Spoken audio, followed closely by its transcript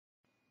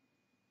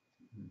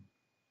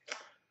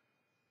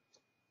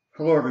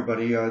Hello,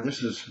 everybody.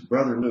 This is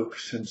Brother Luke,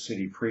 Sin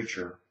City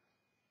Preacher.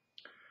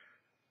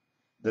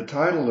 The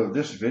title of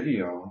this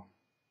video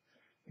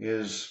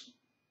is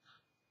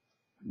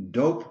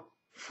Dope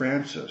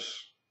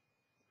Francis,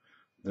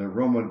 the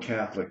Roman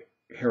Catholic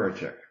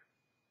Heretic.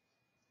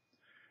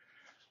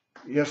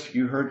 Yes,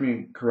 you heard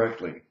me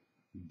correctly.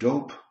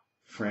 Dope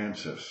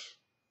Francis.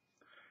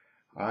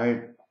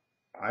 I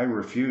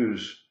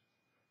refuse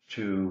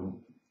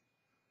to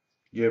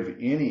give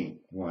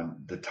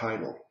anyone the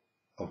title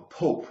of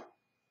Pope.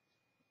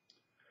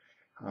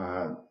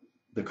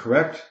 The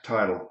correct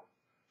title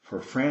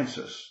for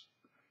Francis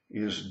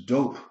is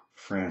Dope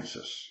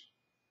Francis.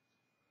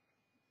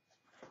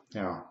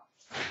 Now,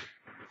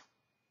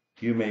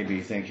 you may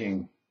be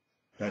thinking,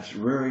 that's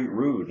very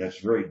rude, that's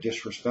very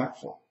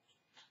disrespectful.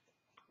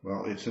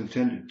 Well, it's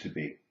intended to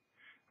be.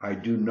 I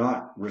do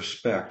not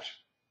respect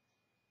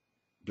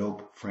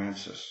Dope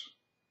Francis.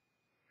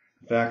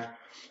 In fact,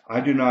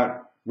 I do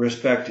not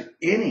respect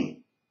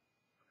any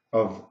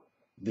of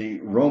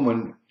the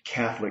Roman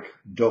Catholic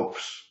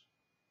dopes.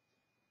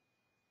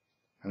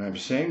 And I'm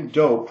saying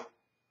dope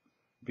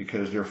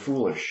because they're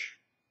foolish.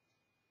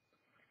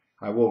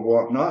 I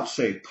will not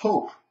say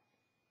Pope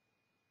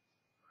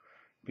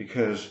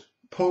because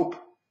Pope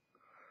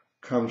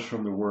comes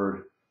from the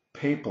word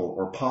papal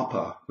or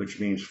papa, which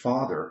means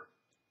father.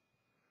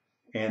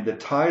 And the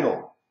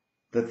title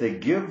that they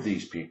give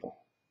these people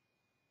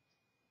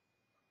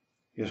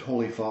is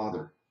Holy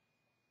Father.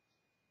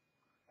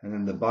 And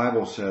then the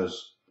Bible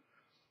says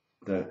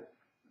that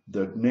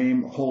the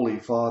name Holy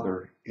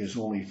Father is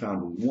only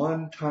found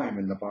one time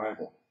in the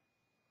Bible.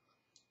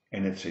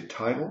 And it's a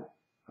title,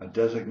 a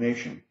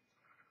designation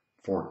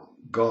for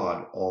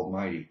God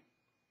Almighty.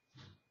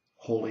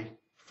 Holy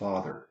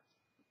Father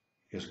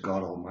is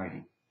God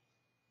Almighty.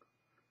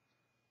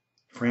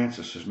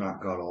 Francis is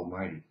not God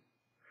Almighty.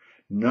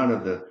 None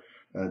of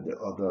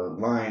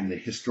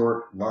the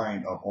historic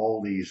line of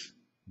all these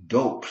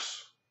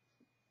dopes,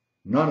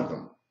 none of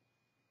them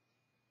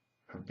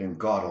have been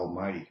God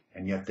Almighty,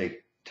 and yet they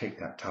take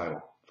that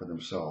title for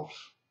themselves.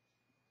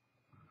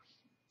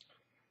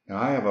 Now,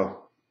 I have a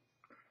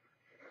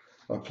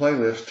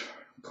playlist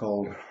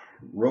called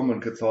Roman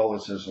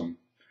Catholicism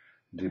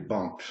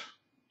Debunked.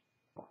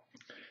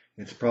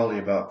 It's probably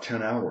about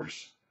 10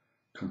 hours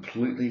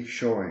completely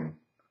showing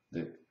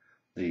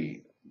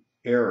the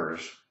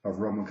errors of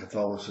Roman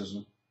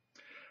Catholicism,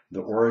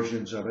 the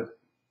origins of it,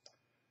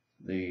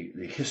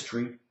 the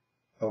history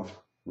of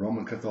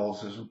Roman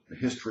Catholicism, the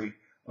history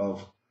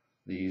of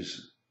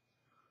these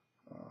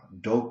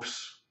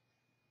dopes,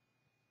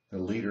 the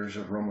leaders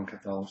of Roman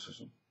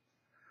Catholicism.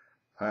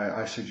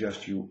 I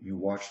suggest you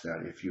watch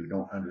that if you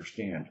don't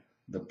understand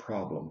the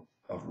problem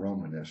of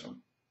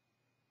Romanism.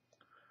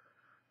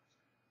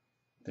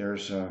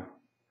 There's a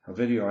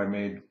video I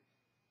made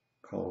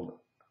called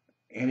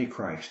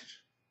Antichrist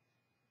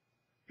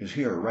is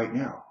here right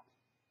now.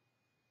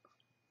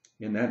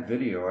 In that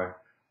video,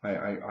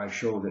 I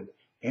show that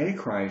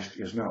Antichrist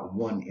is not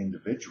one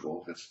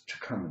individual that's to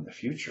come in the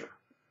future,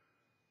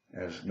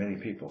 as many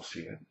people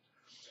see it.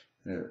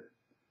 The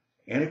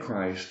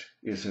Antichrist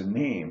is a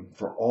name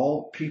for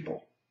all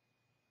people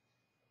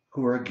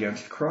who are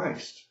against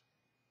Christ,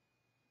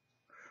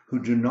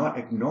 who do not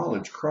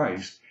acknowledge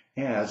Christ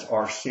as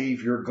our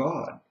Savior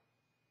God.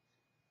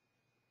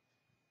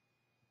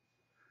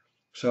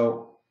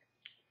 So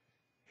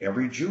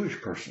every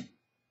Jewish person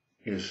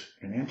is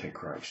an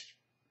Antichrist.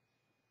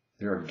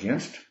 They're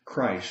against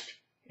Christ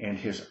and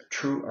his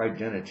true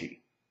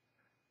identity.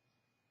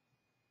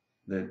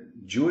 The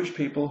Jewish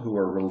people who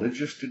are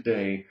religious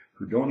today,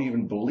 who don't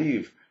even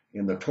believe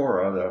in the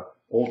Torah, the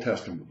Old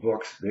Testament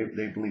books,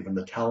 they believe in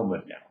the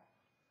Talmud now.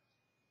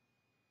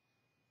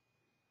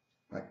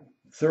 Like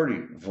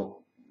 30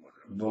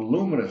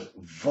 voluminous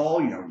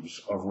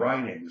volumes of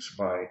writings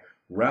by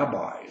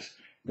rabbis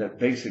that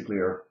basically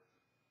are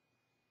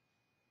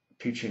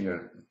teaching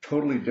a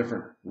totally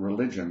different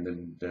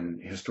religion than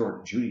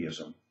historic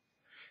Judaism.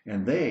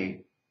 And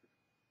they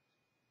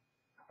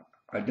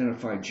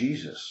identify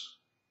Jesus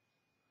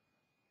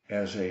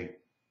as a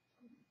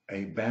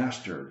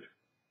bastard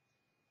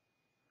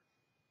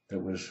that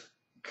was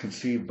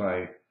conceived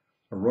by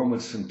a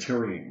Roman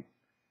centurion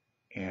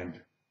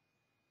and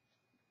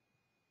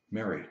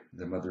Mary,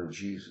 the mother of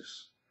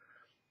Jesus.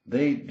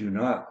 They do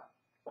not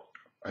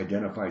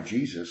identify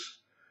Jesus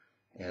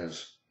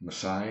as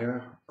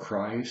Messiah,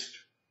 Christ,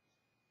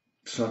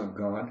 Son of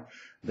God.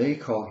 They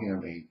call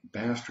him a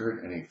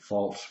bastard and a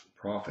false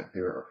prophet.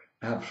 They're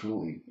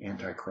absolutely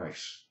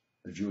anti-Christ,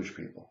 the Jewish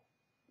people.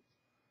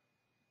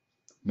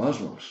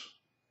 Muslims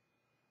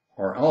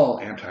are all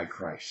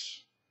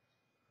anti-Christ.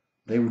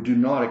 They do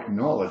not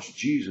acknowledge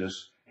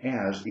Jesus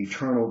as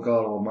eternal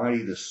God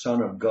Almighty, the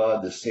Son of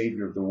God, the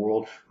Savior of the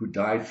world, who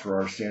died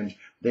for our sins.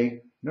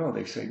 They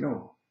say,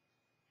 no,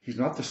 he's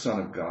not the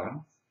Son of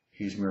God.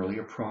 He's merely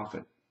a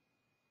prophet.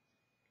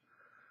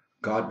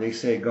 They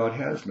say God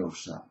has no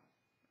son.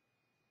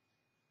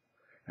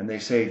 And they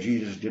say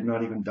Jesus did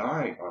not even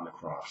die on the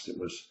cross. It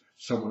was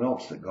someone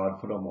else that God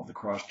put on the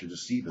cross to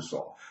deceive us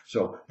all.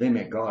 So they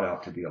make God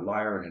out to be a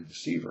liar and a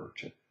deceiver,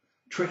 to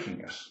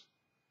tricking us.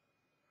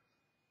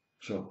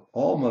 So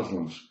all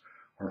Muslims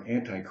are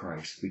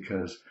antichrist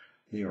because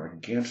they are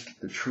against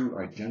the true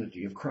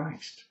identity of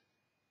Christ.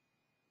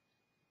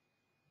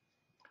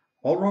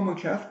 All Roman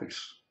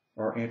Catholics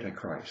are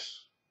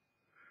antichrists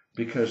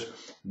because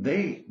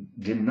they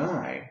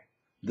deny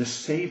the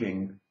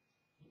saving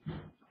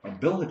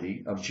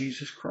ability of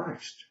Jesus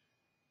Christ.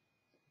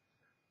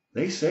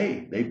 They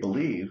say they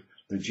believe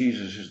that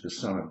Jesus is the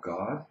Son of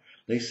God.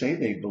 They say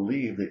they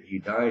believe that he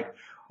died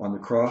on the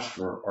cross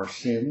for our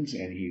sins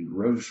and he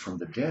rose from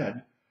the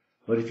dead.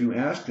 But if you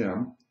ask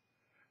them,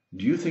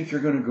 do you think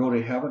you're going to go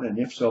to heaven? And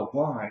if so,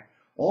 why?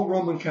 All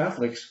Roman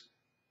Catholics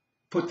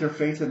put their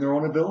faith in their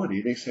own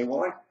ability. They say,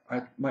 well,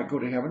 I might go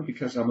to heaven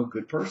because I'm a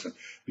good person,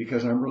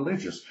 because I'm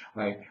religious.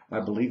 I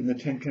believe in the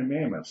Ten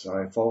Commandments.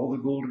 I follow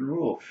the Golden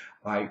Rule.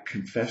 I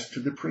confess to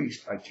the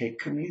priest. I take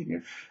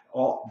communion.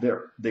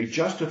 They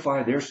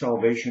justify their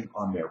salvation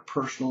on their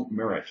personal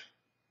merit.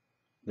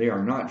 They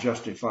are not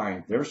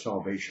justifying their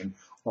salvation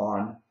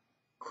on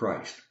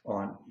Christ,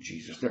 on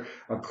Jesus.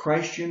 A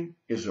Christian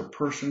is a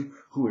person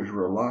who is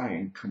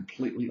relying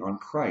completely on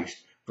Christ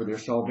for their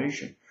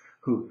salvation,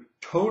 who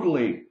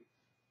totally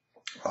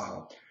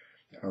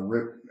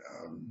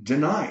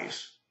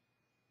denies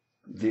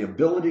the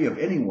ability of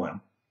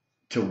anyone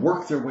to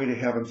work their way to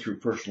heaven through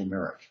personal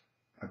merit.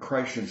 A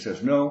Christian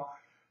says, no,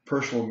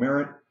 personal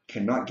merit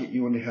cannot get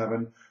you into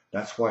heaven.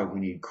 That's why we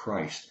need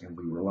Christ and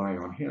we rely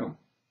on him.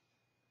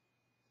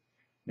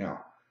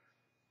 Now,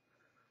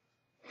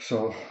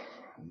 so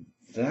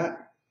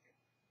that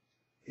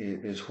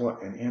is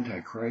what an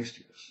antichrist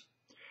is.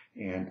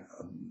 And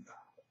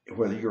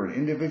whether you're an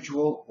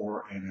individual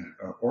or an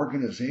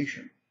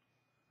organization,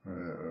 a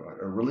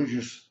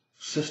religious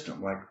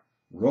system like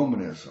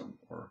Romanism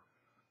or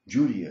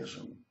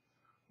Judaism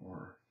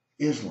or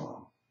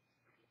Islam,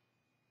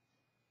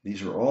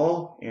 these are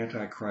all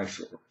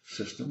antichrist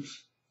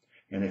systems.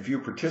 And if you're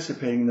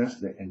participating in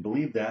this and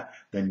believe that,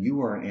 then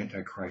you are an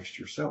antichrist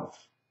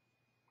yourself.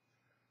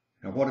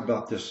 Now, what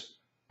about this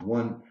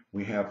one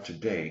we have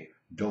today,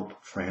 Pope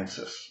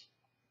Francis?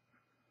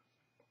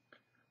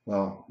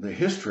 Well, the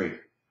history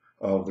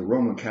of the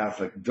Roman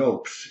Catholic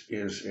dopes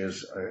is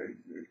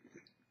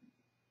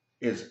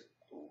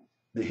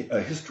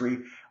a history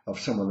of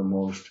some of the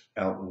most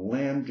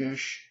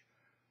outlandish,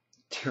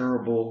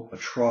 terrible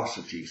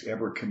atrocities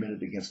ever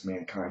committed against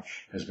mankind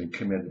has been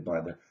committed by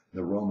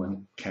the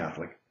Roman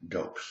Catholic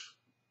dopes.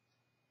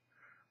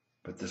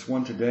 But this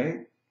one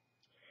today,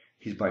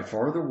 he's by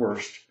far the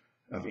worst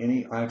of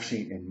any I've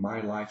seen in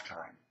my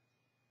lifetime.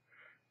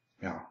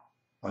 Now,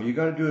 all you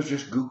got to do is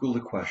just Google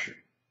the question.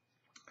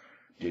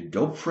 Did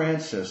Pope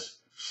Francis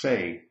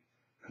say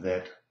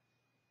that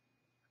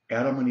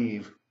Adam and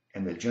Eve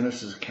and the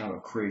Genesis account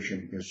of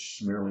creation is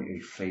merely a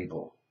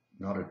fable,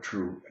 not a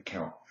true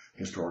account,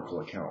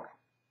 historical account?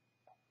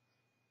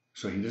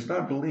 So he does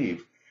not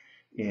believe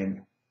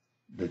in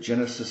the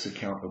Genesis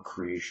account of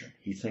creation.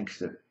 He thinks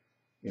that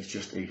it's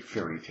just a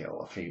fairy tale,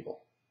 a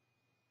fable.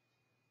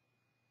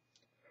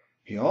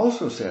 He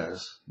also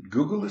says,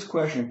 Google this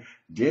question,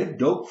 did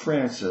Pope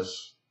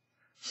Francis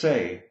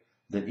say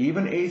that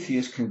even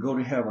atheists can go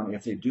to heaven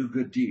if they do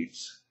good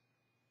deeds?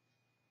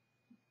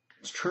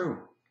 It's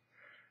true.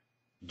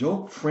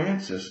 Pope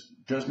Francis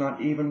does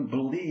not even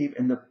believe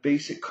in the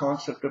basic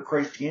concept of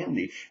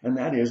Christianity, and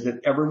that is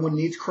that everyone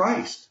needs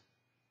Christ.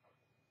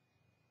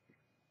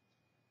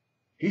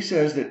 He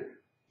says that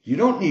you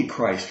don't need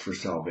Christ for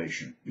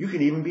salvation. You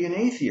can even be an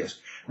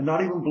atheist and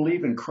not even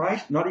believe in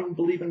Christ, not even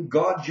believe in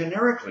God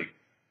generically.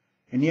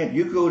 And yet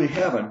you go to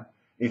heaven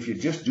if you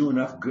just do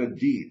enough good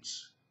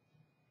deeds.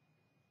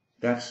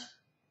 That's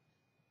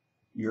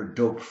your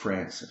Pope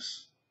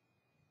Francis.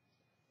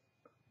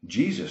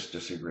 Jesus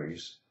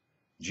disagrees.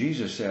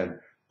 Jesus said,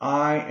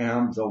 I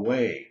am the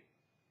way,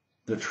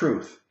 the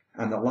truth,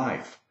 and the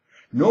life.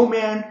 No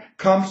man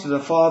comes to the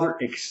Father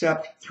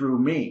except through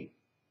me.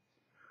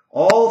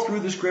 All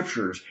through the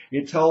scriptures,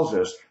 it tells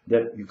us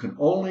that you can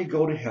only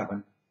go to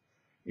heaven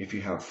if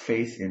you have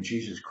faith in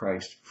Jesus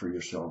Christ for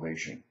your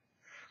salvation.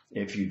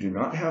 If you do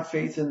not have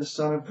faith in the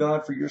Son of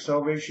God for your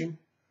salvation,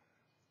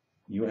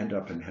 you end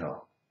up in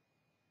hell.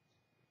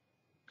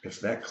 It's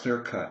that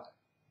clear cut.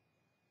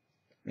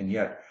 And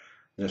yet,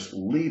 this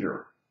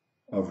leader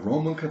of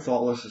Roman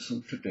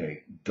Catholicism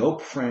today,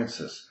 Pope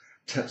Francis,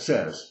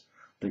 says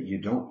that you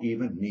don't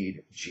even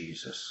need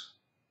Jesus.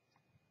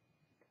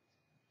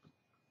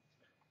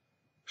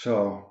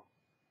 So,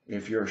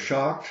 if you're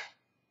shocked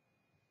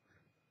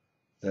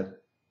that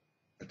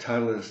the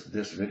title of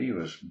this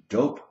video is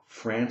Pope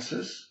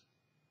Francis,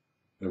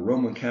 the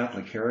Roman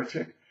Catholic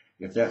heretic,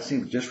 if that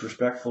seems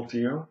disrespectful to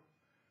you,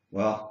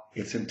 well,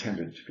 it's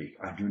intended to be.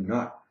 I do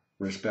not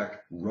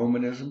respect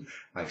Romanism.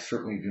 I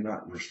certainly do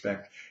not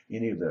respect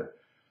any of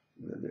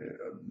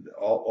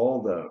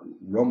all the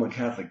Roman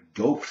Catholic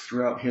dopes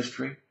throughout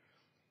history.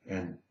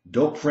 And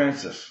Pope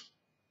Francis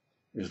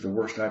is the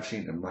worst I've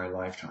seen in my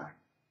lifetime.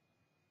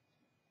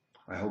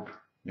 I hope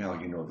now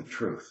you know the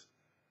truth.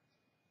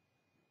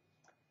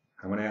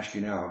 I want to ask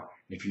you now,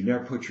 if you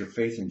never put your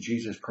faith in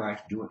Jesus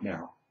Christ, do it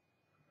now.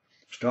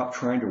 Stop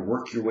trying to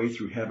work your way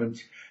through heaven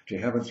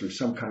through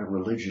some kind of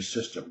religious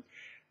system.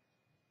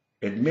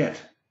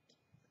 Admit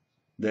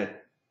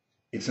that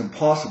it's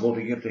impossible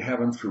to get to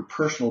heaven through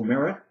personal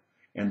merit,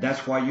 and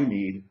that's why you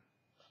need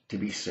to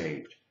be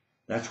saved.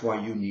 That's why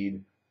you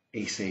need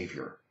a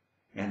Savior.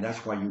 And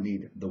that's why you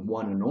need the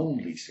one and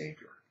only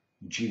Savior,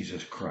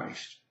 Jesus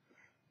Christ.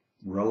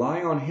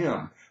 Rely on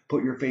Him.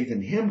 Put your faith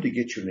in Him to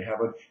get you to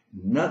heaven.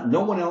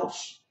 No one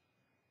else,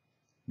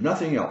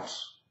 nothing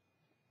else,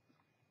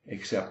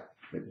 except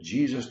that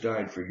Jesus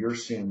died for your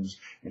sins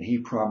and He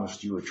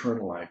promised you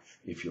eternal life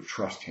if you'll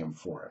trust Him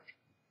for it.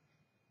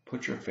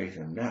 Put your faith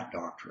in that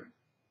doctrine.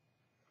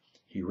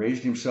 He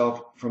raised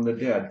Himself from the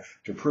dead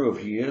to prove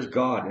He is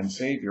God and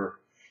Savior.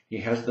 He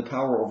has the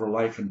power over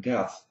life and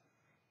death.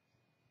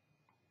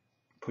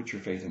 Put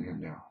your faith in Him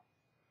now.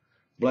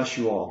 Bless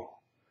you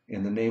all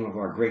in the name of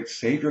our great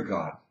Savior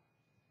God,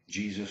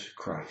 Jesus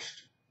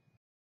Christ.